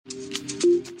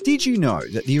Did you know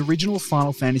that the original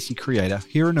Final Fantasy creator,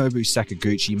 Hironobu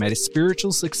Sakaguchi, made a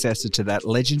spiritual successor to that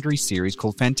legendary series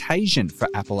called Fantasian for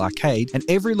Apple Arcade, and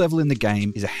every level in the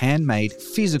game is a handmade,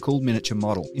 physical miniature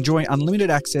model. Enjoy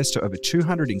unlimited access to over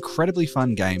 200 incredibly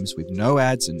fun games with no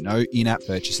ads and no in-app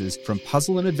purchases. From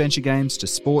puzzle and adventure games to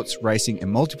sports, racing,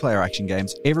 and multiplayer action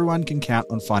games, everyone can count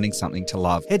on finding something to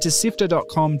love. Head to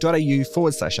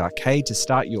sifter.com.au/arcade to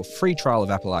start your free trial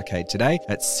of Apple Arcade today.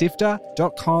 That's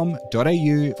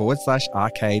sifter.com.au/arcade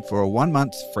for a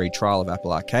 1-month free trial of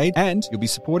Apple Arcade, and you'll be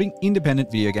supporting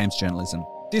independent video games journalism.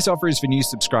 This offer is for new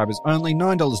subscribers only,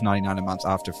 $9.99 a month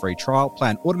after free trial.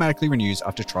 Plan automatically renews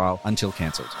after trial until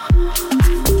cancelled.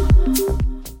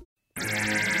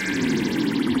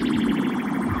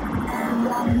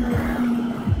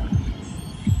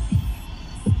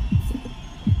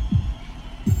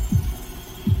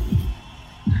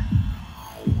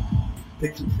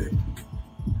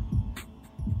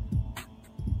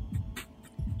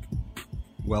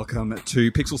 Welcome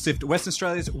to Pixel Sift, Western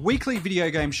Australia's weekly video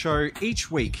game show. Each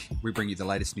week, we bring you the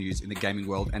latest news in the gaming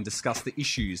world and discuss the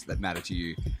issues that matter to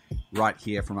you right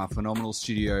here from our phenomenal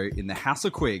studio in the House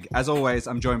of Quig. As always,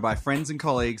 I'm joined by friends and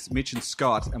colleagues, Mitch and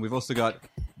Scott, and we've also got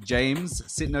James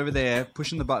sitting over there,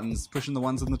 pushing the buttons, pushing the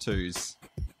ones and the twos,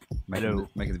 making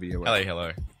the video work.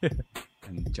 Hello.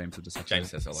 And James will just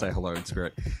say hello in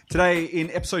spirit. Today, in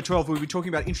episode 12, we'll be talking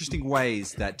about interesting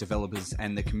ways that developers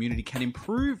and the community can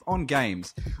improve on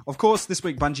games. Of course, this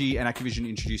week, Bungie and Activision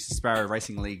introduced the Sparrow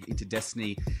Racing League into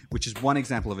Destiny, which is one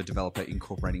example of a developer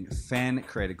incorporating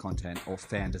fan-created content or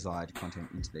fan-desired content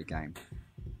into their game.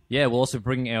 Yeah, we'll also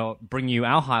bring you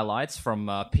our highlights from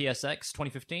PSX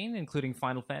 2015, including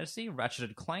Final Fantasy,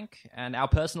 Ratchet & Clank, and our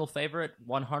personal favorite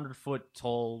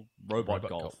 100-foot-tall robot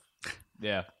golf.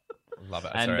 Yeah. Love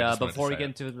it. And before we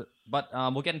get into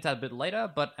we'll get into that a bit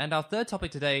later. And our third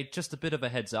topic today, just a bit of a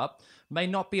heads up, may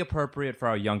not be appropriate for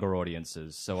our younger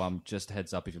audiences. So just a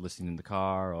heads up if you're listening in the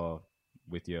car or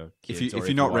with your kids. If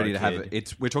you're not ready to have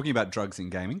it, we're talking about drugs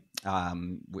in gaming,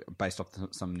 based off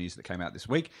some news that came out this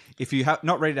week. If you're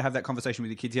not ready to have that conversation with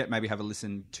your kids yet, maybe have a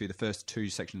listen to the first 2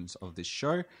 sections of this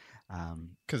show.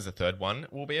 Because the third one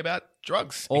will be about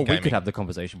drugs. Or we could have the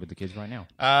conversation with the kids right now.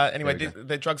 Anyway,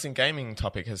 the drugs in gaming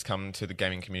topic has come to the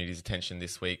gaming community's attention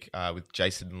this week with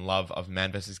Jason Love of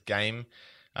Man vs. Game.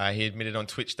 He admitted on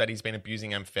Twitch that he's been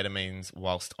abusing amphetamines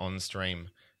whilst on stream.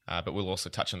 But we'll also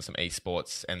touch on some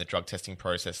esports and the drug testing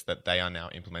process that they are now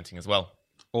implementing as well.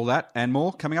 All that and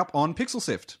more coming up on Pixel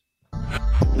Sift.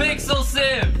 Pixel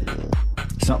Sift!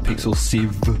 It's not Pixel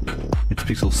Sieve, it's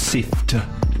Pixel Sift.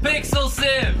 Pixel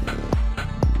Sift!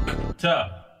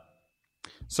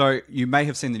 So you may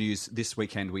have seen the news this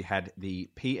weekend. We had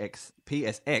the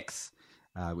PSX,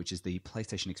 which is the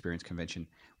PlayStation Experience Convention,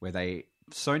 where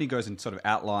Sony goes and sort of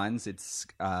outlines its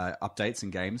updates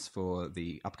and games for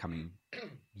the upcoming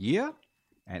year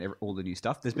and all the new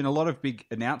stuff. There's been a lot of big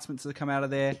announcements that have come out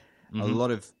of there, a lot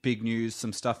of big news,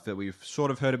 some stuff that we've sort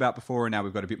of heard about before, and now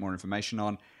we've got a bit more information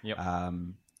on. Yep.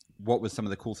 What were some of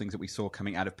the cool things that we saw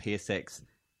coming out of PSX?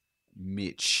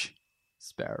 Mitch.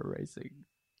 Sparrow Racing.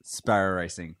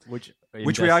 Which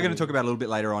we are going to talk about a little bit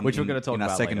later on. Which we're going to talk in our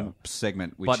about second later.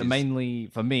 segment. But mainly,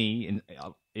 for me,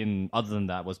 in other than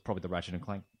that, was probably the Ratchet &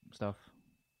 Clank stuff.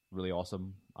 Really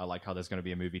awesome. I like how there's going to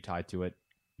be a movie tied to it.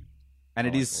 And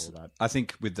it is, I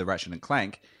think, with the Ratchet &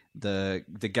 Clank, the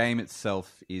game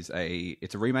itself is a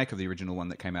remake of the original one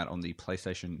that came out on the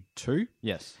PlayStation 2.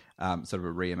 Yes. Sort of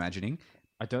a reimagining.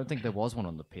 I don't think there was one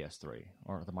on the PS3,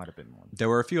 or there might have been one. There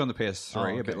were a few on the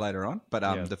PS3 a bit later on, but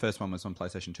Yeah. the first one was on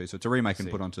PlayStation 2, so it's a remake and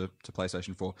put onto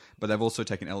PlayStation 4. But they've also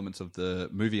taken elements of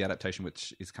the movie adaptation,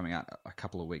 which is coming out a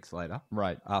couple of weeks later,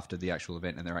 Right. after the actual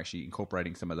event, and they're actually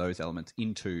incorporating some of those elements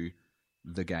into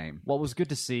the game. What was good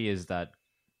to see is that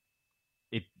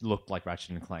it looked like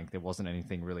Ratchet & Clank. There wasn't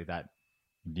anything really that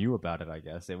new about it, I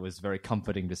guess. It was very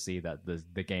comforting to see that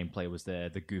the gameplay was there,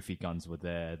 the goofy guns were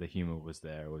there, the humor was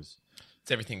there. It's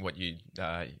everything what you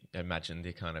imagined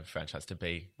the kind of franchise to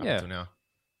be up until now.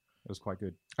 It was quite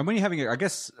good. And when you're having I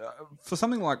guess, for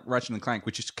something like Ratchet & Clank,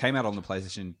 which just came out on the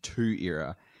PlayStation 2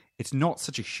 era, it's not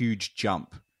such a huge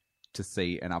jump to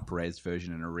see an up-res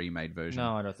version and a remade version.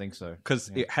 No, I don't think so. Because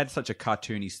it had such a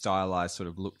cartoony, stylized sort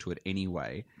of look to it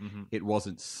anyway. Mm-hmm. It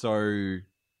wasn't so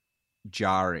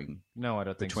jarring. No, I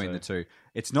don't think between the two.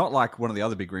 It's not like one of the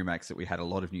other big remakes that we had a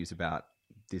lot of news about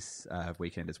this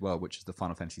weekend as well, which is the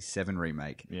Final Fantasy VII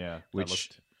remake. Yeah,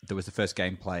 there was the first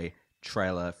gameplay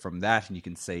trailer from that, and you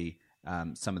can see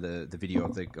some of the video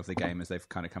of the game as they've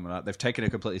kind of come up. They've taken a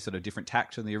completely sort of different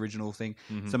tack to the original thing.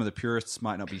 Mm-hmm. Some of the purists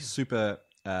might not be super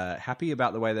happy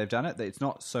about the way they've done it. It's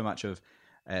not so much of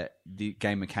the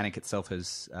game mechanic itself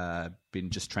has been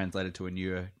just translated to a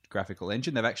newer graphical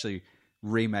engine. They've actually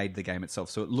remade the game itself,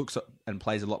 so it looks and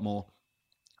plays a lot more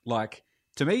like.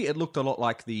 To me, it looked a lot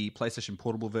like the PlayStation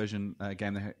Portable version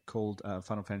game they had called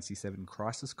Final Fantasy VII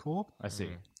Crisis Core. I see.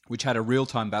 Which had a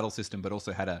real-time battle system, but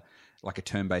also had a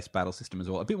turn-based battle system as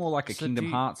well. A bit more like a Kingdom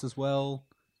Hearts as well.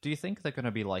 Do you think they're going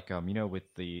to be like,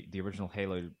 with the original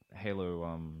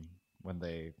Halo, when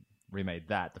they remade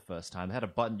that the first time, they had a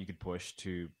button you could push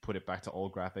to put it back to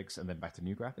old graphics and then back to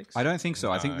new graphics? I don't think so.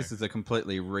 No. I think this is a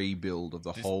completely rebuild of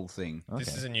the whole thing. Okay.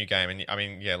 This is a new game, and I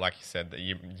mean, yeah, like you said, that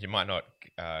you might not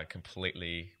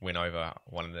completely win over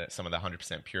some of the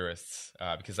 100% purists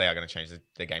because they are going to change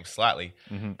their game slightly.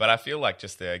 Mm-hmm. But I feel like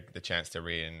just the chance to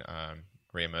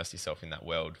re-immerse yourself in that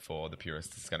world for the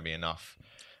purists is going to be enough.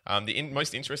 The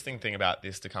most interesting thing about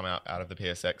this to come out of the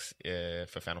PSX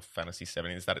for Final Fantasy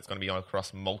VII is that it's going to be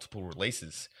across multiple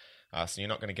releases. So you're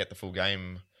not going to get the full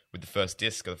game with the first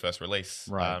disc or the first release.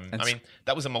 Right. I mean,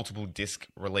 that was a multiple disc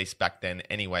release back then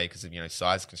anyway because of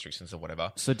size constrictions or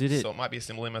whatever. So it might be a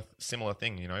similar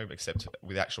thing, except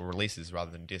with actual releases rather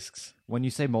than discs. When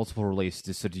you say multiple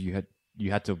releases, so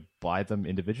you had to buy them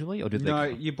individually, or did they? No,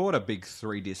 you bought a big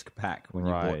 3-disc pack when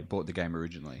you bought the game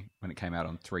originally, when it came out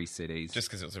on 3 CDs. Just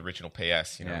because it was original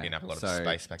PS, we didn't have a lot of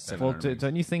space back then. Well,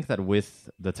 don't you think that with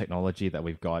the technology that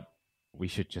we've got, we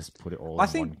should just put it all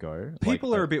in one go?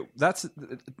 People are a bit...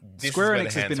 Square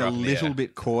Enix has been a little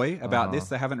bit coy about this.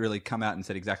 They haven't really come out and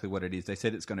said exactly what it is. They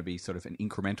said it's going to be sort of an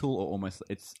incremental or almost...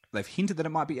 They've hinted that it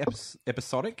might be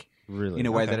episodic in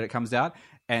a way that it comes out.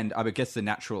 And I guess the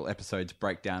natural episodes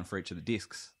break down for each of the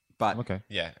discs. But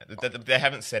yeah, they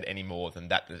haven't said any more than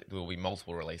that. There will be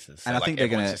multiple releases, so and I think they're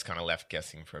going to just kind of left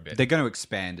guessing for a bit. They're going to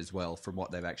expand as well from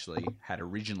what they've actually had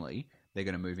originally. They're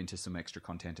going to move into some extra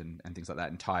content and things like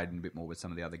that, and tie it in a bit more with some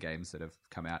of the other games that have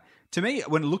come out. To me,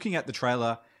 when looking at the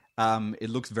trailer, it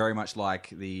looks very much like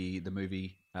the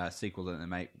movie sequel that they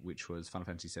made, which was Final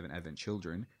Fantasy VII Advent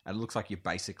Children. And it looks like you're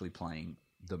basically playing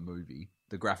the movie.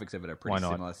 The graphics of it are pretty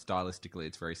similar. Stylistically,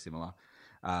 it's very similar.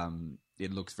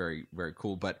 It looks very, very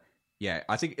cool. But yeah,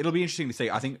 I think it'll be interesting to see.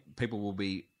 I think people will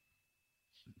be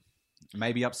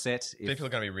maybe upset. People are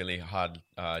going to be really hard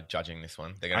judging this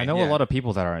one. I know a lot of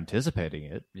people that are anticipating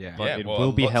it, but it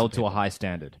will be held to a high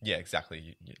standard. Yeah,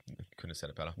 exactly. You couldn't have said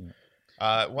it better.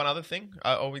 Yeah. One other thing.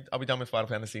 Are we done with Final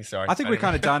Fantasy? Sorry. I think we're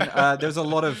kind of done. There's a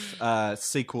lot of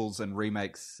sequels and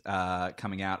remakes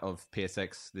coming out of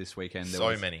PSX this weekend.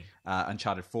 There many.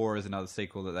 Uncharted 4 is another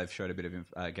sequel that they've showed a bit of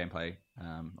gameplay,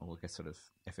 or I guess sort of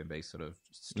FMV sort of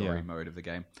story mode of the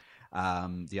game.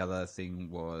 The other thing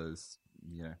was...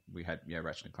 we had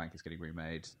Ratchet and Clank is getting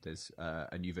remade. There's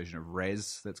a new version of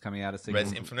Rez that's coming out.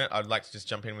 Rez Infinite. I'd like to just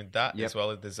jump in with that as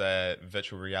well. There's a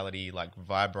virtual reality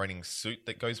vibrating suit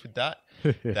that goes with that.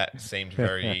 That seemed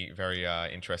very, very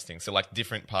interesting. So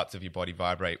different parts of your body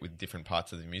vibrate with different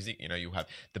parts of the music. You'll have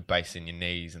the bass in your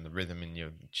knees and the rhythm in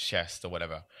your chest or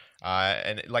whatever.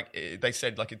 And they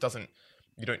said it doesn't.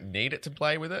 You don't need it to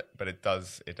play with it, but it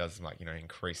does. It does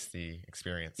increase the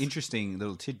experience. Interesting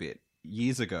little tidbit.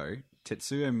 Years ago,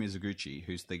 Tetsuya Mizuguchi,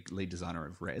 who's the lead designer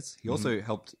of Rez, he also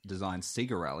helped design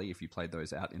Sega Rally, if you played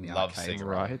those out in the arcade. Sega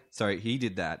Rally. Right. So he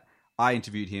did that. I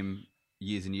interviewed him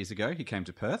years and years ago. He came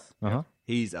to Perth. Uh-huh.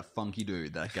 He's a funky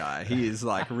dude, that guy. He is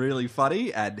really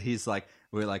funny, and he's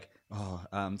we're like,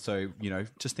 so,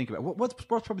 just think about what's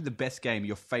probably the best game,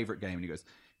 your favorite game? And he goes,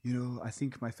 I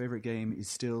think my favorite game is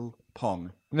still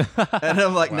Pong. And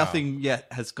I'm like, nothing yet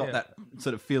has got that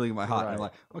sort of feeling in my heart. Right. And I'm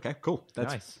like, okay, cool.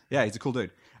 That's nice. Yeah, he's a cool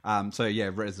dude. So yeah,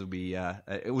 Rez will be,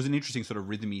 it was an interesting sort of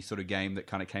rhythmy sort of game that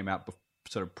kind of came out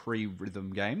sort of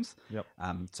pre-rhythm games. Yep.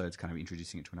 So it's kind of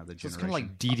introducing it to another generation. It's kind of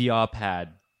like DDR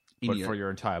pad, but for your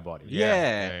entire body.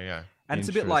 Yeah. And it's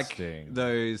a bit like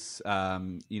those,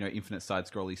 infinite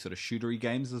side-scrolly sort of shootery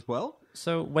games as well.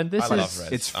 So when this I love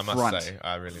Rez. It's I must say,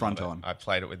 I really front love it. on. I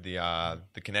played it with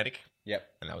the Kinetic. Yep.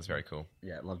 And that was very cool.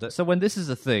 Yeah, loved it. So when this is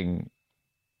a thing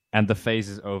and the phase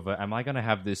is over, am I going to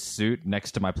have this suit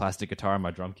next to my plastic guitar and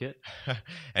my drum kit?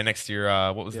 And next to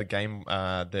your, what was the game,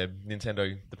 the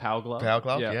Nintendo... The Power Glove? Power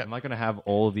Glove, yeah. Am I going to have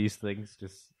all of these things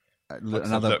just...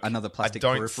 Another plastic I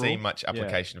don't peripheral. see much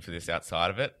application for this outside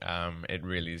of it. It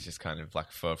really is just kind of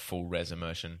for full res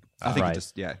immersion. I think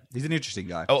he's an interesting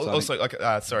guy. Oh, so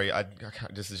also, sorry, I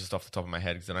can't, this is just off the top of my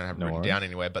head because I don't have it written down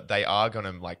anywhere. But they are going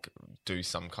to do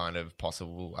some kind of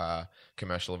possible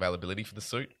commercial availability for the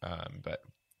suit. But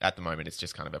at the moment, it's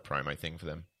just kind of a promo thing for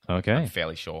them. Okay, I'm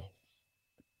fairly sure.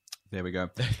 There we go.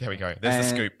 There we go. There's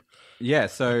the scoop. Yeah,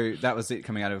 so that was it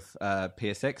coming out of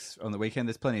PSX on the weekend.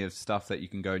 There's plenty of stuff that you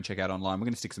can go and check out online. We're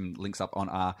going to stick some links up on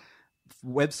our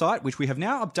website, which we have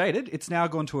now updated. It's now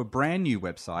gone to a brand new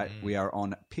website. We are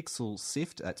on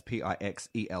PixelSift. That's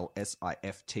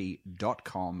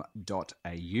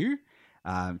pixelsift.com.au.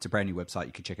 It's a brand new website.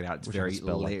 You can check it out. It's Wish I very could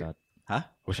spell like that. Huh?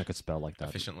 Wish I could spell like that.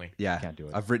 Efficiently. Yeah, Can't do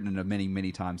it. I've written it many,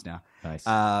 many times now. Nice.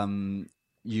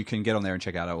 You can get on there and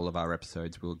check out all of our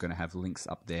episodes. We're going to have links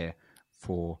up there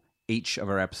for each of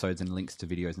our episodes and links to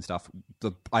videos and stuff.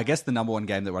 I guess the number one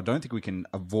game that I don't think we can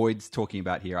avoid talking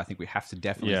about here, I think we have to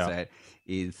definitely say it,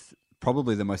 is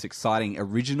probably the most exciting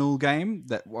original game,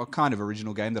 kind of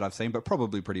original game that I've seen, but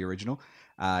probably pretty original,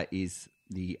 is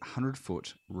the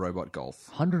 100-foot robot golf.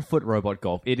 100-foot robot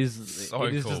golf. It is So cool.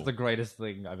 just the greatest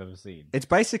thing I've ever seen. It's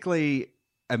basically,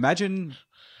 imagine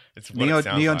It's what it Neon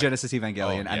sounds like. Genesis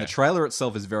Evangelion, Oh, and yeah. the trailer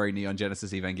itself is very Neon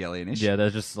Genesis Evangelion-ish. Yeah, they're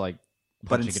just like... But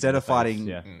punching instead it in of the face. fighting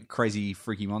Yeah. crazy,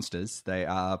 freaky monsters, they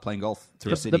are playing golf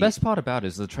through a city. The best part about it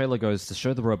is the trailer goes to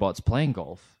show the robots playing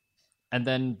golf, and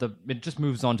then it just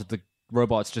moves on to the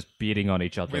robots just beating on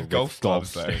each other With golf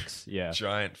clubs, though. sticks. Yeah,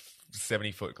 Giant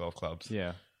 70-foot golf clubs.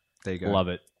 yeah, There you go. love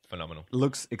it. Phenomenal.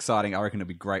 Looks exciting. I reckon it'd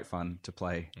be great fun to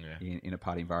play Yeah. in a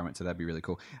party environment, so that'd be really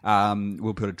cool.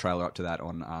 We'll put a trailer up to that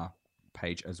on our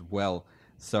page as well.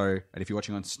 So, and if you're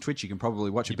watching on Twitch, you can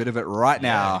probably watch a bit of it right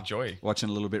now. enjoy. Watching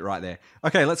a little bit right there.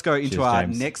 Okay, let's go into Cheers, our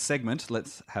James. next segment.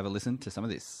 Let's have a listen to some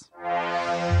of this.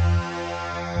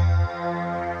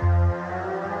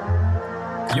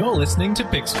 You're listening to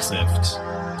Pixel Sift.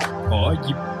 Or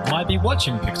you might be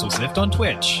watching Pixel Sift on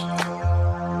Twitch.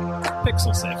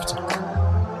 Pixel Sift.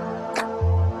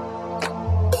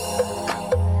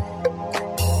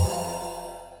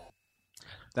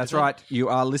 That's right. You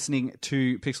are listening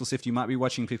to Pixel Sift. You might be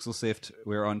watching Pixel Sift.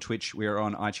 We're on Twitch. We're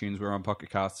on iTunes. We're on Pocket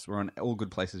Casts. We're on all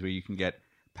good places where you can get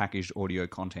packaged audio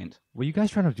content. Were you guys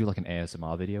trying to do like an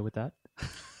ASMR video with that?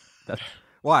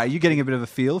 Why? Are you getting a bit of a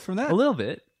feel from that? A little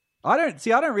bit. I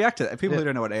don't react to that. People who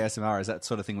don't know what ASMR is, that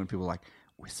sort of thing when people like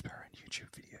whisper in YouTube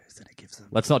videos and it gives them...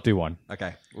 Let's not do one.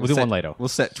 Okay. We'll do one later. We'll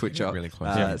set Twitch off. Really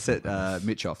close. Set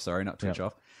Mitch off. Sorry, not Twitch Yeah.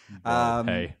 off.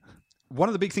 Hey, One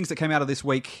of the big things that came out of this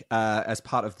week as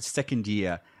part of the second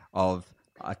year of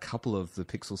a couple of the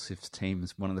Pixel Sift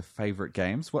teams, one of the favorite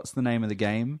games. What's the name of the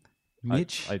game,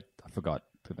 Mitch? I forgot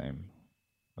the name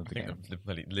of the I game. think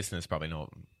the listeners probably know.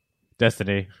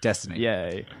 Destiny. Destiny.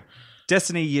 Yay.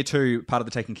 Destiny Year 2, part of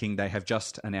the Taken King, they have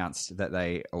just announced that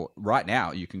right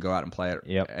now, you can go out and play it.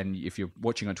 Yep. And if you're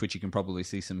watching on Twitch, you can probably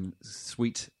see some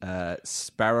sweet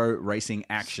sparrow racing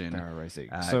action. Sparrow racing.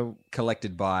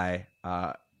 Collected by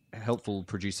helpful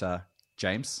producer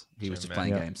James. He was James, just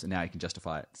playing yeah. games, and now he can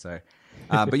justify it. So,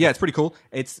 but yeah, it's pretty cool.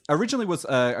 It's originally was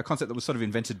a concept that was sort of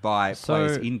invented by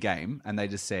players in game, and they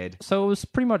just said, So it was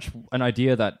pretty much an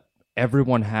idea that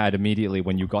everyone had immediately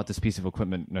when you got this piece of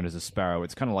equipment known as a Sparrow.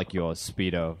 It's kind of like your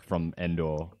speeder from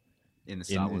Endor in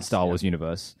the in Star Wars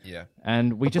universe. Yeah.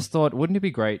 And we just thought, wouldn't it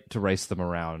be great to race them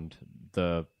around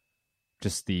the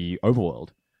overworld?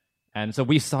 And so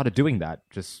we started doing that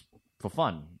just for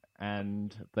fun.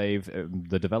 And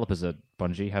the developers at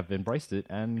Bungie have embraced it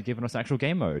and given us actual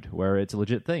game mode where it's a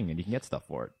legit thing and you can get stuff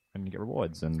for it and you get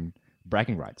rewards and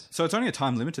bragging rights. So it's only a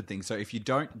time limited thing. So if you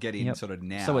don't get in Yep. sort of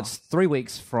now, So it's 3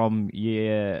 weeks from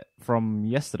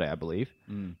yesterday, I believe.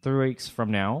 3 weeks from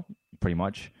now, pretty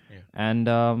much. Yeah. And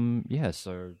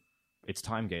so it's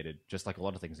time gated, just like a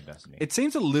lot of things in Destiny. it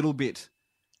seems a little bit.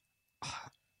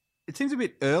 It seems a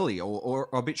bit early or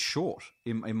a bit short,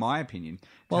 in my opinion. To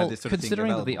have well, this sort of thing considering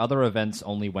that the available. other events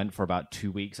only went for about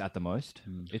 2 weeks at the most,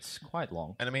 it's quite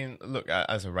long. And I mean, look,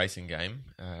 as a racing game,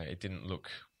 it didn't look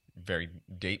very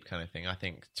deep kind of thing. I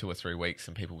think 2 or 3 weeks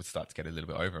and people would start to get a little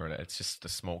bit over it. It's just a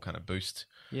small kind of boost.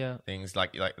 Yeah. Things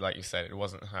like you said, it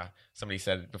wasn't. Somebody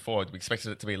said it before. We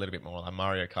expected it to be a little bit more like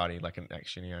Mario Karty, like an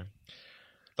action,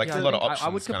 like Yeah, a lot of I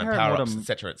options, would kind of compare it more power ups, to-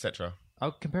 etc., etc. I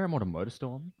would compare it more to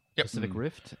Motorstorm, Yep. Pacific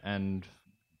Rift, and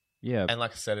yeah, And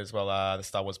like I said as well, the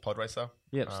Star Wars Pod Racer.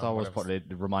 Star Wars whatever- Pod. It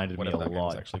reminded me a whatever that game's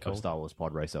lot actually of called. Star Wars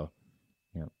Pod Racer.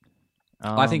 Yeah.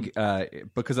 I think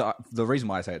because the reason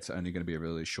why I say it's only going to be a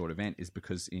really short event is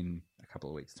because in a couple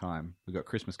of weeks' time we've got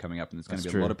Christmas coming up, and there's going to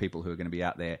That's be a lot true. of people who are going to be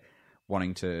out there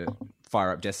wanting to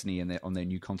fire up Destiny on their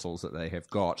new consoles that they have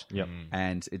got. Yep.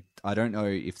 And I don't know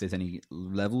if there's any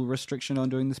level restriction on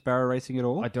doing the Sparrow racing at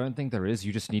all. I don't think there is.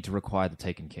 You just need to require the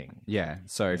Taken King. Yeah,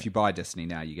 so if you buy Destiny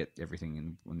now, you get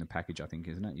everything in the package, I think,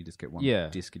 isn't it? You just get one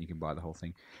disc and you can buy the whole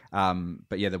thing.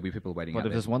 But yeah, there'll be people waiting But out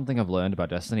if there. there's one thing I've learned about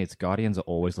Destiny, it's Guardians are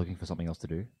always looking for something else to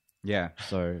do. Yeah.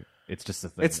 So It's just a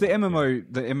thing. It's the like, MMO,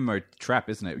 the MMO trap,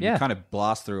 isn't it? Yeah. You kind of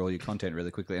blast through all your content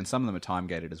really quickly, and some of them are time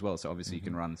gated as well. So obviously you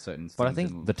can run certain. But I things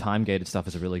think in- the time gated stuff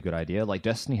is a really good idea. Like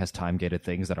Destiny has time gated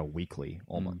things that are weekly,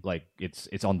 almost like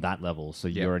it's on that level. So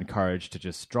you're encouraged to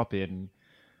just drop in.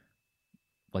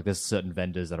 Like there's certain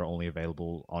vendors that are only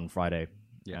available on Friday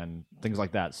and things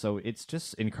like that. So it's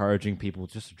just encouraging people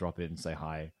just to drop in, say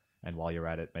hi, and while you're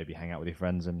at it, maybe hang out with your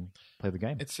friends and play the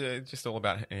game. It's just all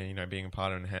about being a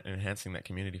part of and enhancing that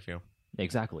community feel. Yeah,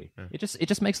 exactly. Yeah. It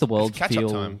just makes the world catch feel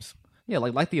up times. Yeah,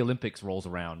 like the Olympics rolls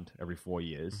around every 4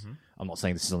 years. I'm not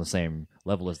saying this is on the same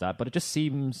level as that, but it just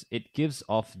seems it gives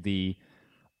off the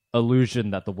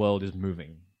illusion that the world is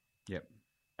moving. Yep.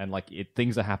 And like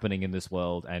things are happening in this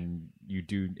world, and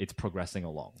it's progressing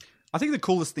along. I think the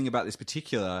coolest thing about this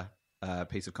particular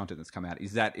piece of content that's come out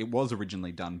is that it was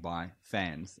originally done by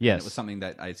fans. Yes. And it was something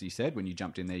that, as you said, when you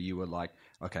jumped in there, you were like,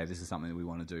 okay, this is something that we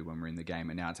want to do when we're in the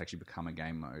game, and now it's actually become a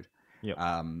game mode. Yep.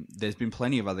 There's been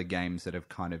plenty of other games that have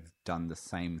kind of done the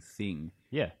same thing.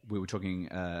 Yeah. We were talking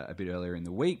a bit earlier in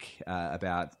the week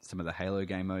about some of the Halo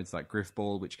game modes, like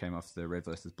Griffball, which came off the Red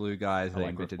versus Blue guys. They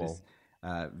invented this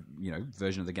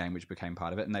version of the game which became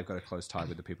part of it, and they've got a close tie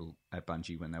with the people at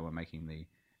Bungie when they were making the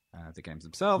games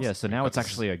themselves. Yeah, so now it's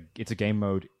actually a game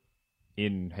mode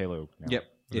in Halo. Now. Yep,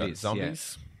 it is.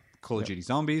 Zombies. Yeah. Call of Duty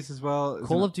Zombies as well.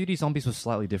 Call of Duty Zombies was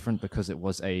slightly different because it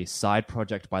was a side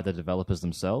project by the developers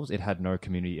themselves. It had no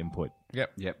community input.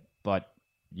 Yep. But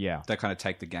yeah, They kind of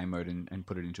take the game mode and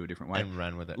put it into a different way. And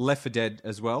ran with it. Left 4 Dead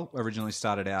as well originally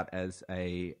started out as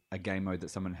a game mode that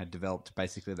someone had developed.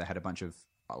 Basically, they had a bunch of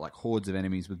like hordes of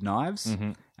enemies with knives,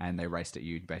 and they raced at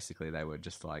you. Basically, they were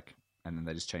just like... And then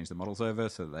they just changed the models over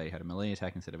so that they had a melee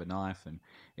attack instead of a knife, and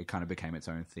it kind of became its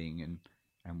own thing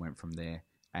and went from there.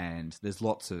 And there's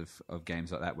lots of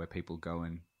games like that where people go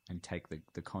and take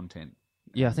the content.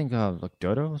 yeah, I think like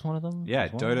Dota was one of them. Yeah,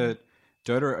 as well.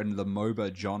 Dota and the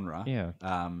MOBA genre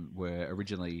were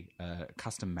originally a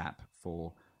custom map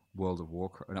for World of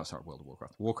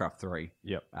Warcraft. Warcraft 3.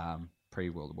 Yep.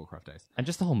 Pre-World of Warcraft days. And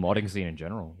just the whole modding scene in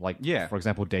general. Like, for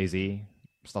example, DayZ,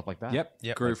 stuff like that.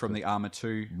 Yep. Grew from the Arma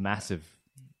 2. Massive.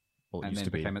 Well, it And used then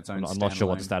to be. became its own I'm not sure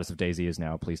what the standalone. status of DayZ is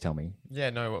now. Please tell me. Yeah,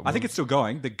 no. I think it's still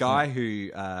going. The guy who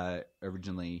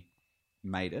originally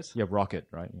made it, Yeah, Rocket,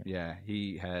 right? yeah,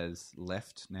 he has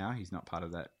left now. He's not part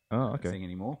of that Oh, okay. thing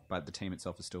anymore. But the team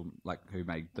itself is still like who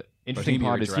made The interesting Bohemia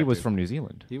part is he was Interactive. from New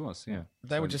Zealand. He was, yeah.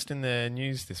 They were just in the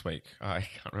news this week. I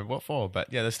can't remember what for,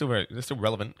 but yeah, they're still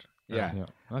relevant. Yeah. Yeah.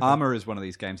 Okay. Armor is one of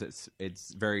these games that's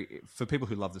it's very for people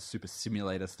who love the super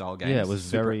simulator style games. Yeah, it was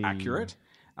super very accurate.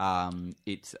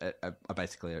 It's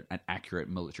basically an accurate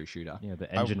military shooter. Yeah,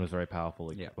 the engine was very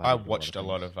powerful. Yeah. I watched a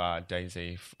lot of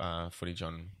DayZ footage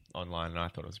online, and I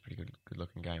thought it was a pretty good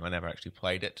looking game. I never actually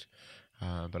played it,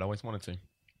 but I always wanted to.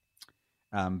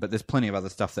 But there's plenty of other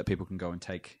stuff that people can go and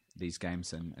take these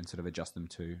games and sort of adjust them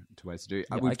to ways to do.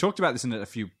 Yeah, We've talked about this in a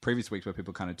few previous weeks where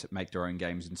people kind of make their own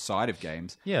games inside of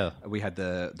games. Yeah. We had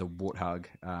the Warthog,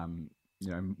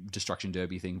 Destruction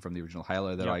Derby thing from the original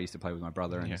Halo that I used to play with my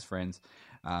brother and his friends.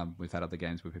 We've had other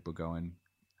games where people go and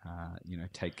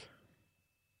take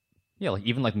Yeah, like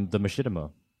even like the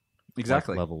Machinima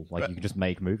exactly level. Like you can just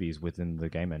make movies within the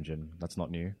game engine. That's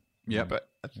not new. Yeah, But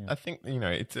I think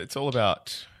it's all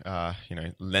about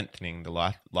lengthening the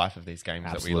life of these games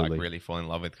that we Absolutely. like really fall in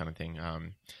love with, kind of thing.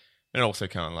 And also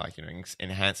kind of like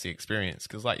enhance the experience,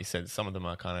 because like you said, some of them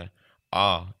are kind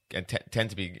of and tend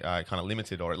to be kind of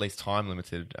limited, or at least time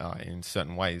limited in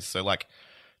certain ways. So like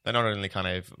they not only kind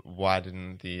of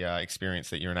widen the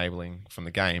experience that you're enabling from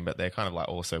the game, but they're kind of like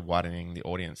also widening the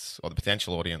audience or the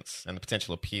potential audience and the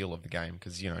potential appeal of the game,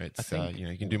 because it's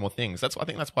you can do more things. I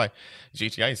think that's why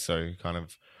GTA is so kind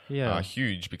of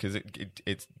huge, because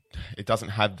it doesn't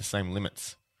have the same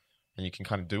limits, and you can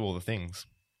kind of do all the things.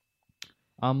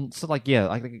 So like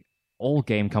I think all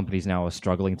game companies now are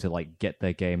struggling to like get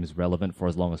their games relevant for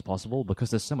as long as possible, because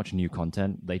there's so much new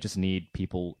content. They just need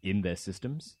people in their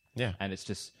systems. Yeah. And it's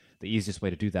just the easiest way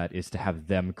to do that is to have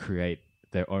them create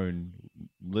their own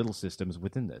little systems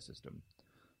within their system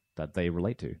that they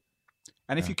relate to.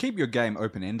 And if you keep your game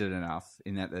open-ended enough,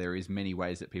 in that there is many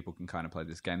ways that people can kind of play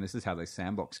this game. This is how those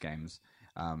sandbox games,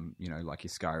 like your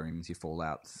Skyrims, your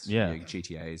Fallouts, your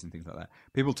GTAs and things like that.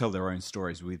 People tell their own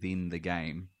stories within the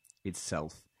game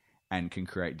itself and can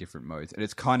create different modes. And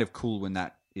it's kind of cool when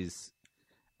that is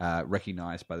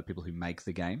recognized by the people who make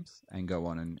the games and go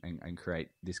on and create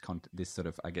this sort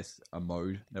of, I guess, a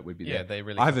mode that would be there. They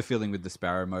really. I have a feeling with the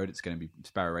Sparrow mode, it's going to be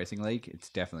Sparrow Racing League. It's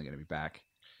definitely going to be back.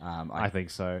 I think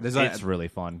so. It's really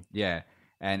fun. Yeah,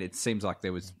 and it seems like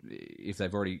there was, if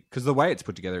they've already, because the way it's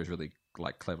put together is really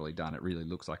like cleverly done. It really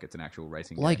looks like it's an actual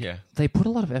racing Like game. Yeah. they put a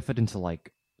lot of effort into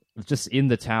like just in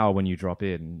the tower when you drop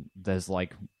in. There's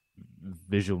like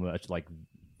visual merch, like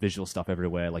visual stuff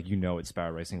everywhere. Like it's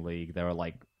Sparrow Racing League. There are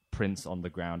like prints on the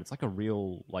ground. It's like a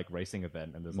real like racing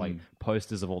event, and there's like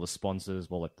posters of all the sponsors.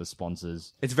 Well, like the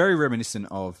sponsors. It's very reminiscent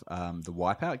of the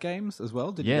Wipeout games as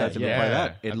well. Did you guys ever play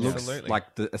that? It absolutely. looks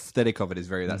like the aesthetic of it is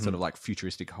very that sort of like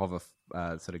futuristic hover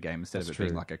sort of game. Instead of it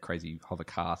being true. like a crazy hover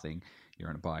car thing, you're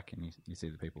on a bike and you see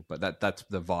the people. But that's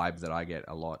the vibe that I get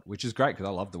a lot, which is great because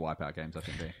I love the Wipeout games. I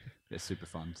think they're super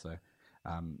fun. So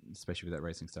especially with that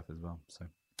racing stuff as well. So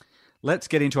let's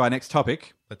get into our next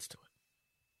topic. Let's do it.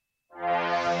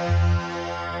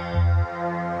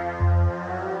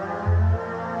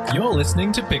 You're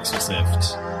listening to Pixel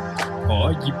Sift.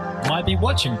 Or you might be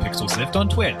watching Pixel Sift on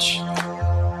Twitch.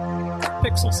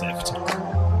 Pixel Sift.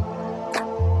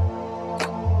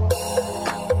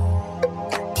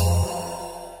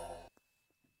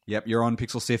 Yep, you're on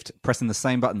Pixel Sift, pressing the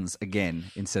same buttons again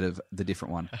instead of the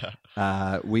different one.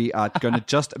 We are going to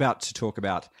just about to talk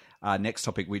about our next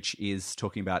topic, which is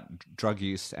talking about drug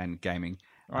use and gaming.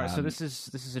 All right, so this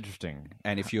is interesting.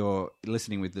 And if you're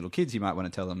listening with little kids, you might want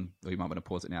to tell them, or you might want to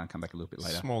pause it now and come back a little bit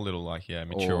later. Small little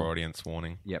mature audience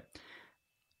warning. Yep.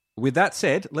 With that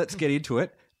said, let's get into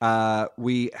it.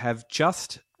 We have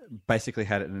just basically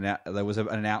had there was an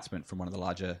announcement from one of the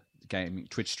larger gaming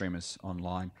Twitch streamers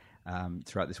online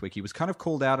throughout this week. He was kind of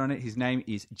called out on it. His name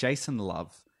is Jason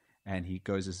Love, and he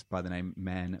goes by the name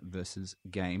Man vs.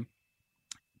 Game.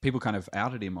 People kind of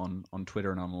outed him on Twitter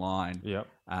and online,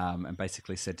 and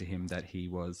basically said to him that he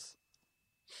was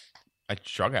A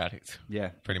drug addict. Yeah,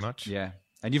 pretty much. Yeah,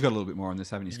 and you've got a little bit more on this,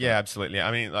 haven't you, Scott? Yeah, absolutely.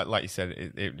 I mean, like you said,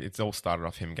 it's all started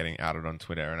off him getting outed on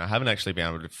Twitter, and I haven't actually been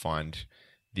able to find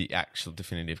the actual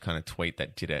definitive kind of tweet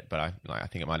that did it, but I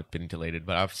think it might have been deleted.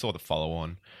 But I saw the follow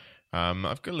on.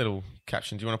 I've got a little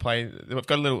caption. Do you want to play? I've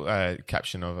got a little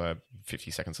caption of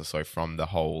 50 seconds or so from the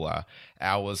whole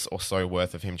hours or so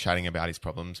worth of him chatting about his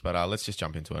problems. But let's just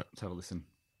jump into it. Let's have a listen.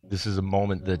 This is a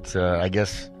moment that I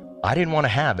guess I didn't want to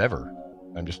have ever.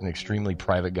 I'm just an extremely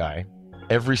private guy.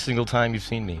 Every single time you've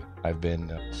seen me, I've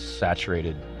been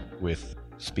saturated with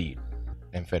speed,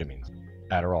 amphetamines,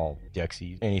 Adderall,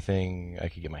 Dexy, anything I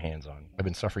could get my hands on. I've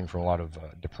been suffering from a lot of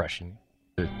depression.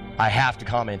 I have to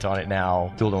comment on it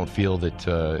now. Still don't feel that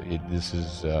this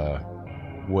is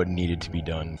what needed to be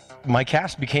done. My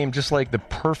cast became just like the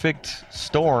perfect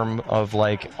storm of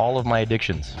like all of my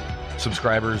addictions.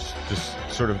 Subscribers just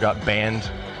sort of got banned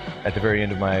at the very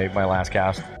end of my last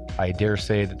cast. I dare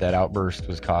say that outburst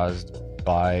was caused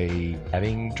by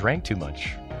having drank too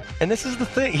much. And this is the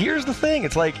thing. Here's the thing.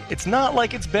 It's like, it's not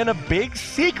like it's been a big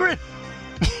secret.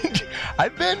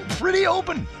 I've been pretty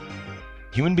open.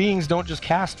 Human beings don't just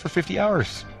cast for 50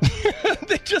 hours.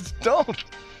 They just don't.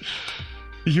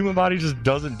 The human body just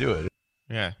doesn't do it.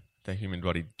 Yeah, the human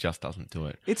body just doesn't do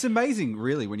it. It's amazing,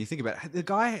 really, when you think about it. The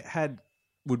guy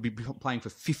would be playing for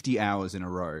 50 hours in a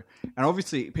row. And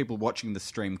obviously, people watching the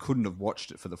stream couldn't have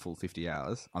watched it for the full 50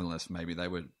 hours, unless maybe they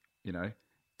were,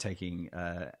 taking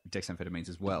dexamphetamines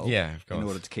as well. Yeah, of course. In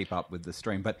order to keep up with the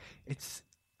stream. But it's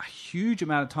a huge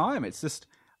amount of time. It's just...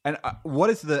 And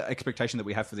what is the expectation that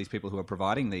we have for these people who are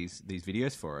providing these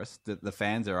videos for us? That the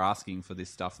fans are asking for this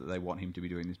stuff that they want him to be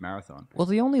doing this marathon. Well,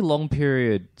 the only long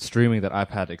period streaming that I've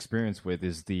had experience with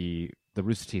is the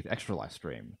Rooster Teeth Extra Life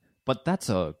stream. But that's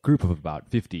a group of about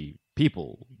 50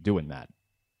 people doing that.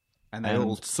 And they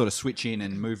all sort of switch in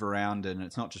and move around, and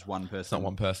it's not just one person. It's not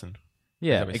one person.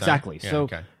 Yeah, exactly. Yeah, so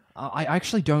okay. I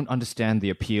actually don't understand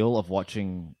the appeal of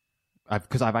watching...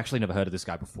 Because I've actually never heard of this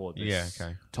guy before this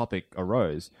topic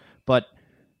arose. But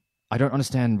I don't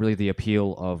understand really the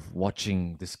appeal of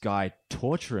watching this guy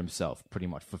torture himself pretty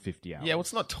much for 50 hours. Yeah, well,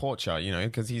 it's not torture,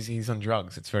 because he's on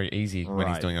drugs. It's very easy when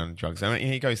he's doing it on drugs. I mean,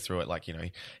 he goes through it like,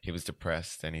 he was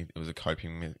depressed and it was a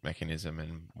coping mechanism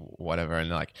and whatever. And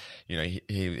like,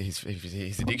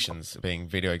 his addictions being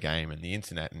video game and the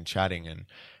internet and chatting and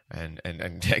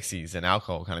Dexies and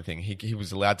alcohol kind of thing. He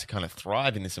was allowed to kind of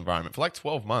thrive in this environment for like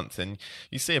 12 months. And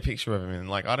you see a picture of him and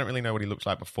like, I don't really know what he looked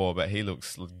like before, but he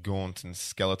looks gaunt and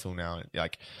skeletal now.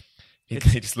 Like he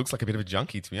just looks like a bit of a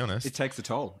junkie, to be honest. It takes a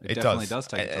toll. It definitely does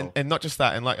take a toll. And not just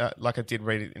that. And like I did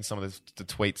read it in some of the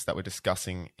tweets that were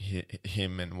discussing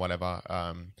him and whatever,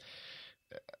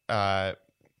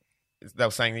 they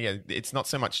were saying, it's not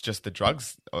so much just the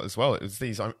drugs as well. It was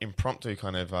these impromptu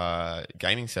kind of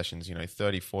gaming sessions,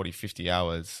 30, 40, 50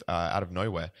 hours out of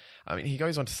nowhere. I mean, he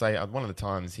goes on to say one of the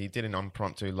times he did an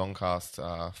impromptu long cast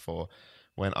for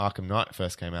when Arkham Knight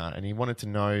first came out, and he wanted to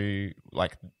know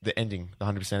like the ending, the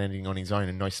 100% ending on his own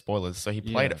and no spoilers. So he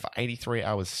played it for 83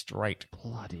 hours straight.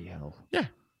 Bloody hell. Yeah.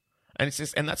 And it's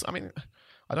just, and that's, I mean,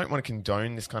 I don't want to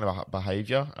condone this kind of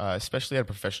behavior, especially at a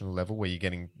professional level where you're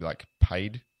getting like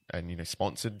paid and, you know,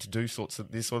 sponsored to do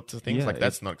these sorts of things. Yeah, like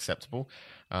that's not acceptable.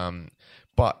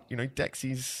 But, you know,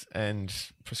 Dexies and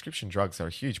prescription drugs are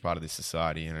a huge part of this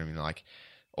society. And I mean, like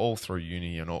all through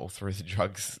uni and all through the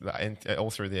drugs and all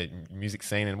through the music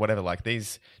scene and whatever, like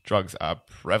these drugs are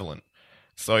prevalent.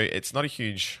 So it's not a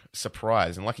huge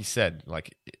surprise. And like he said,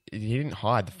 like he didn't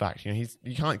hide the fact, you know,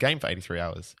 you can't game for 83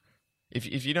 hours.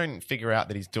 If you don't figure out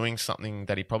that he's doing something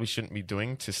that he probably shouldn't be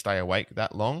doing to stay awake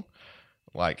that long,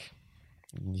 like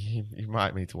you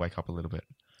might need to wake up a little bit.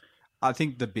 I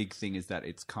think the big thing is that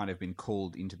it's kind of been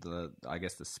called into the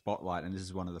spotlight, and this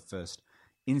is one of the first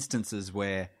instances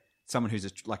where someone who's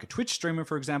like a Twitch streamer,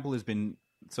 for example, has been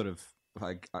sort of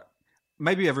like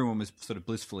maybe everyone was sort of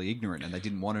blissfully ignorant and they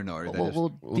didn't want to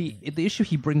know. The issue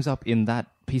he brings up in that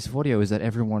piece of audio is that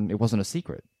it wasn't a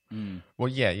secret. Well,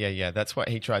 yeah. That's what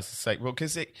he tries to say. Well,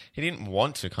 because he didn't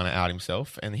want to kind of out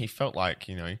himself, and he felt like,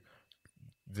 you know,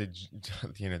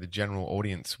 the general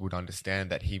audience would understand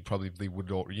that he probably would,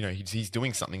 you know, he's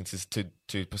doing something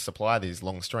to supply these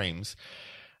long streams,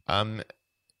 and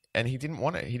he didn't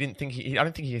want it. I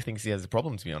don't think he thinks he has a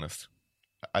problem, to be honest.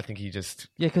 I think he just...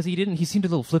 Yeah, because he seemed a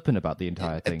little flippant about the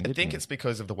entire thing. I think it's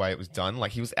because of the way it was done.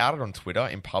 Like, he was outed on Twitter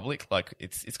in public. Like,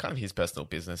 it's kind of his personal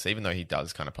business, even though he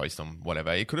does kind of post on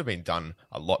whatever. It could have been done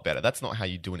a lot better. That's not how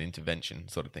you do an intervention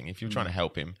sort of thing. If you're trying to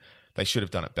help him, they should have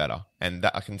done it better. And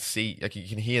that I can see, like, you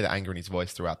can hear the anger in his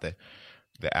voice throughout the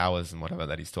hours and whatever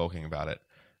that he's talking about it.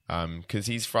 Because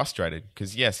he's frustrated.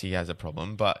 Because, yes, he has a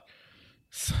problem, but...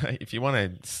 So if you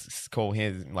want to call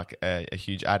him like a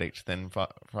huge addict, then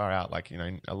far out, like, you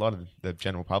know, a lot of the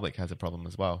general public has a problem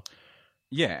as well.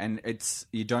 Yeah, and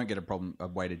you don't get a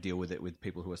way to deal with it with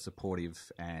people who are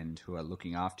supportive and who are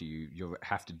looking after you. You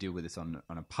have to deal with this on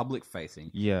a public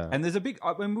facing. Yeah. And there's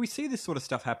when we see this sort of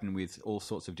stuff happen with all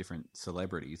sorts of different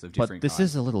celebrities of different But this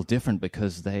kinds. is a little different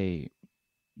because they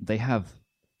have,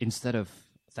 instead of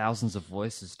thousands of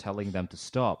voices telling them to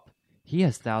stop, he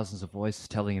has thousands of voices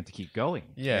telling him to keep going.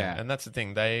 Yeah. And that's the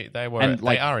thing. They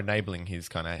are enabling his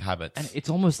kind of habits. And it's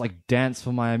almost like dance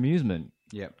for my amusement.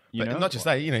 Yeah. But not just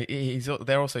that, you know,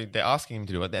 they're asking him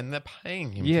to do it, and they're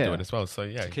paying him to do it as well. So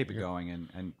yeah, to keep it going,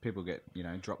 and people get, you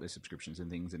know, drop their subscriptions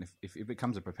and things, and if it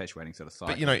becomes a perpetuating sort of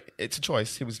cycle. But you know, it's a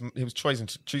choice. He was choosing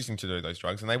to do those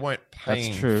drugs, and they weren't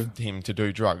paying him to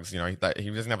do drugs. You know, he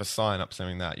doesn't have a sign up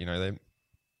saying that. You know,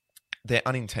 they're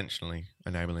unintentionally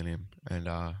enabling him and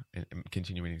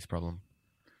continuing his problem.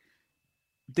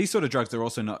 These sort of drugs, they're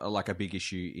also not like a big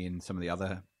issue in some of the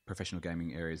other professional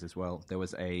gaming areas as well. There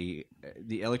was the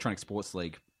Electronic Sports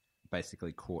League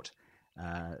basically caught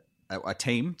a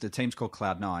team. The team's called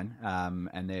Cloud9,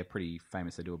 and they're pretty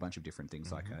famous. They do a bunch of different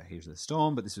things like Here's the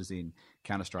Storm, but this was in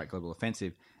Counter-Strike Global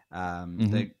Offensive.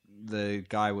 The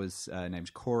guy was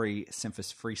named Corey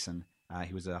Semphis Friesen.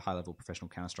 He was a high-level professional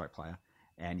Counter-Strike player.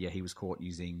 And yeah, he was caught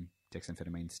using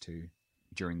dexamphetamines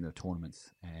during the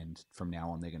tournaments. And from now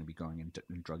on, they're going to be going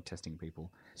and drug testing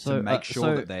people to make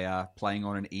sure that they are playing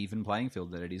on an even playing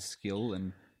field, that it is skill.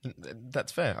 And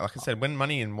that's fair. Like I said, when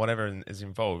money and whatever is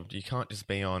involved, you can't just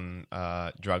be on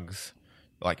drugs,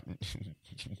 like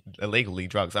illegally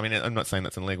drugs. I mean, I'm not saying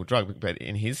that's an illegal drug, but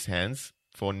in his hands,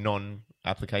 for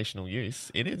non-applicational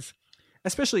use, it is.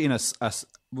 Especially in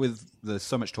with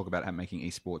so much talk about making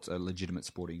esports a legitimate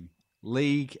sporting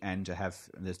league, and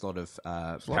there's a lot of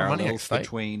parallels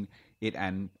between it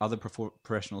and other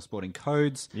professional sporting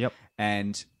codes. Yep.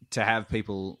 And to have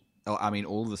people, I mean,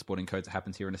 all of the sporting codes that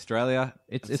happens here in Australia,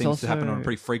 it seems also to happen on a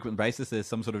pretty frequent basis. There's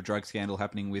some sort of drug scandal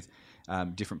happening with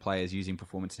different players using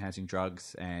performance-enhancing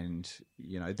drugs, and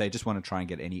you know, they just want to try and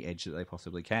get any edge that they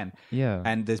possibly can. Yeah.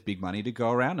 And there's big money to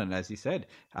go around, and as you said,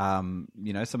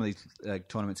 you know, some of these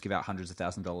tournaments give out hundreds of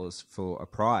 $1,000s for a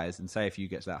prize, and say if you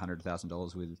get to that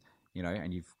 $100,000 with, you know,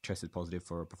 and you've tested positive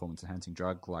for a performance-enhancing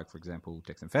drug, like, for example,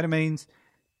 dexamphetamines,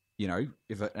 you know,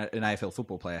 if an AFL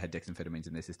football player had dexamphetamines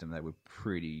in their system, they would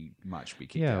pretty much be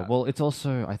kicked out. Yeah, well, it's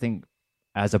also, I think,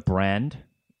 as a brand,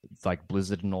 like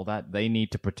Blizzard and all that, they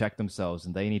need to protect themselves,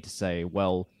 and they need to say,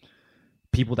 well,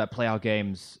 people that play our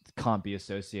games can't be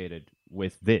associated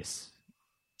with this.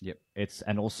 Yep.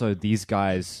 And also these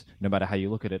guys, no matter how you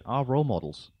look at it, are role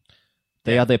models.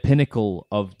 They are the pinnacle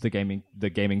of the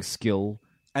gaming skill.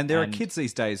 And there are kids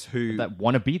these days who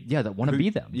want to be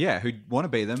them. Yeah, who want to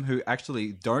be them, who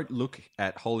actually don't look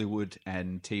at Hollywood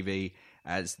and TV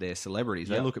as their celebrities.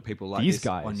 They look at people like these this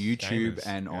guys, on YouTube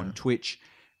and on Twitch,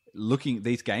 looking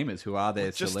these gamers who are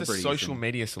their just celebrities. Just the social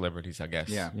media celebrities, I guess.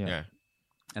 Yeah.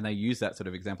 And they use that sort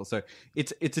of example. So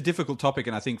it's a difficult topic,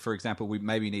 and I think, for example, we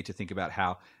maybe need to think about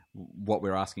what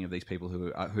we're asking of these people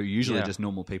who usually are just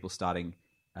normal people starting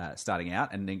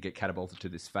out and then get catapulted to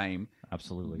this fame.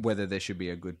 Absolutely. Whether there should be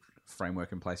a good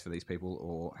framework in place for these people,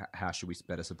 or how should we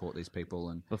better support these people?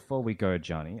 And before we go,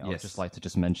 Johnny, I would just like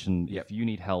to mention, if you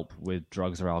need help with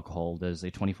drugs or alcohol, there's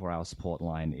a 24-hour support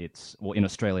line. It's in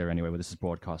Australia anyway, where this is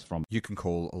broadcast from. You can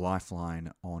call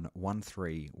Lifeline on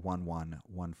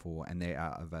 131114, and they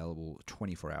are available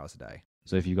 24 hours a day.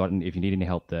 So if you need any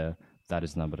help there, that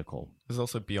is the number to call. There's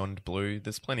also Beyond Blue.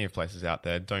 There's plenty of places out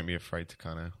there. Don't be afraid to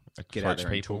kind of get out approach there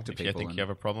and people talk to if people you think you have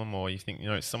a problem, or you think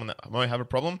someone that might have a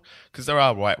problem, because there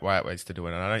are right ways to do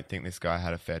it, and I don't think this guy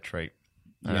had a fair treat.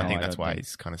 And I think that's why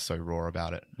he's kind of so raw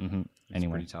about it. Mm-hmm.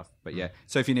 Anyway, pretty tough. But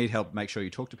so if you need help, make sure you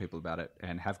talk to people about it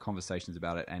and have conversations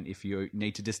about it. And if you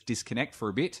need to just disconnect for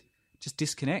a bit, just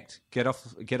disconnect. Get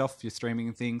off your streaming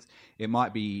and things. It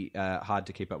might be hard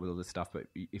to keep up with all this stuff, but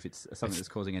if it's something that's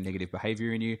causing a negative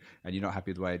behavior in you and you're not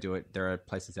happy with the way I do it, there are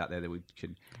places out there that we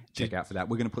can check out for that.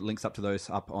 We're going to put links up to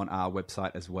those up on our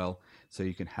website as well, so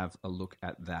you can have a look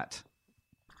at that.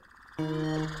 You're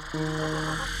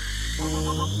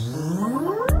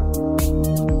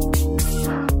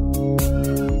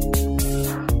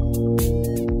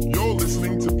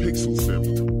listening to Pixel Sift.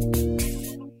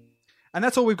 And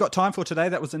that's all we've got time for today.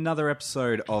 That was another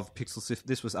episode of Pixel Sift.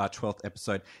 This was our 12th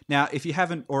episode. Now, if you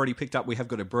haven't already picked up, we have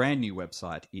got a brand new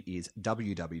website. It is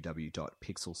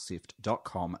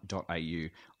www.pixelsift.com.au.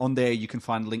 On there, you can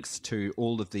find links to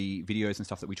all of the videos and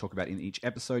stuff that we talk about in each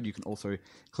episode. You can also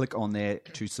click on there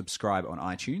to subscribe on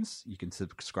iTunes. You can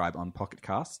subscribe on Pocket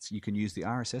Casts. You can use the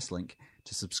RSS link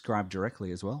to subscribe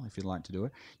directly as well, if you'd like to do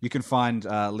it. You can find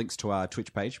links to our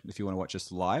Twitch page if you want to watch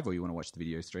us live, or you want to watch the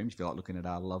video stream if you like looking at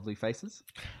our lovely faces.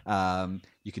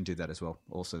 You can do that as well.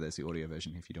 Also, there's the audio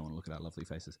version if you don't want to look at our lovely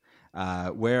faces.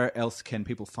 Where else can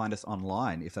people find us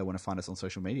online if they want to find us on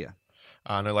social media?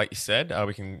 No, like you said,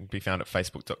 we can be found at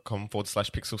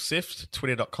facebook.com/PixelSift,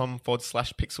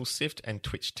 twitter.com/PixelSift, and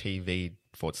Twitch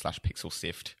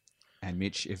TV/PixelSift. And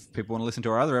Mitch, if people want to listen to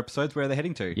our other episodes, where are they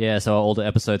heading to? Yeah, so our older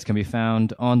episodes can be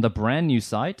found on the brand new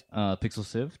site,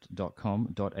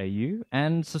 pixelsift.com.au,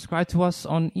 and subscribe to us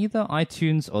on either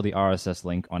iTunes or the RSS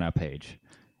link on our page.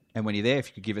 And when you're there, if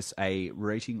you could give us a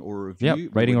rating or a review,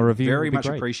 very much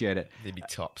appreciate it. They'd be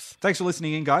tops. Thanks for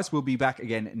listening in, guys. We'll be back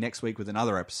again next week with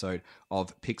another episode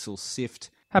of Pixel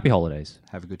Sift. Happy holidays.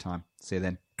 Have a good time. See you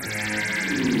then.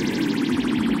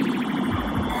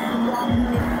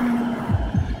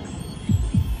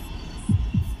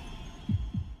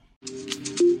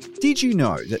 Did you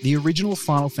know that the original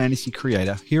Final Fantasy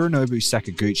creator, Hironobu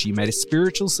Sakaguchi, made a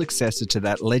spiritual successor to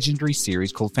that legendary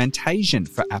series called Fantasian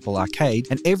for Apple Arcade,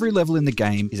 and every level in the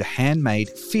game is a handmade,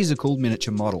 physical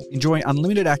miniature model. Enjoy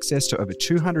unlimited access to over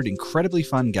 200 incredibly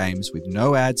fun games with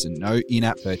no ads and no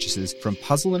in-app purchases. From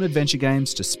puzzle and adventure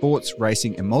games to sports,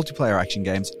 racing, and multiplayer action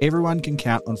games, everyone can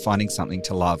count on finding something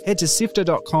to love. Head to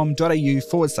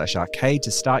sifter.com.au/arcade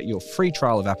to start your free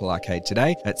trial of Apple Arcade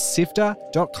today at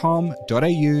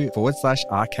sifter.com.au/arcade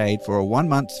for a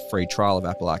 1-month free trial of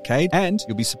Apple Arcade, and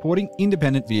you'll be supporting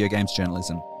independent video games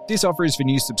journalism. This offer is for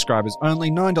new subscribers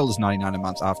only, $9.99 a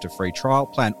month after free trial.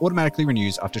 Plan automatically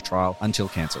renews after trial until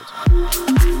cancelled.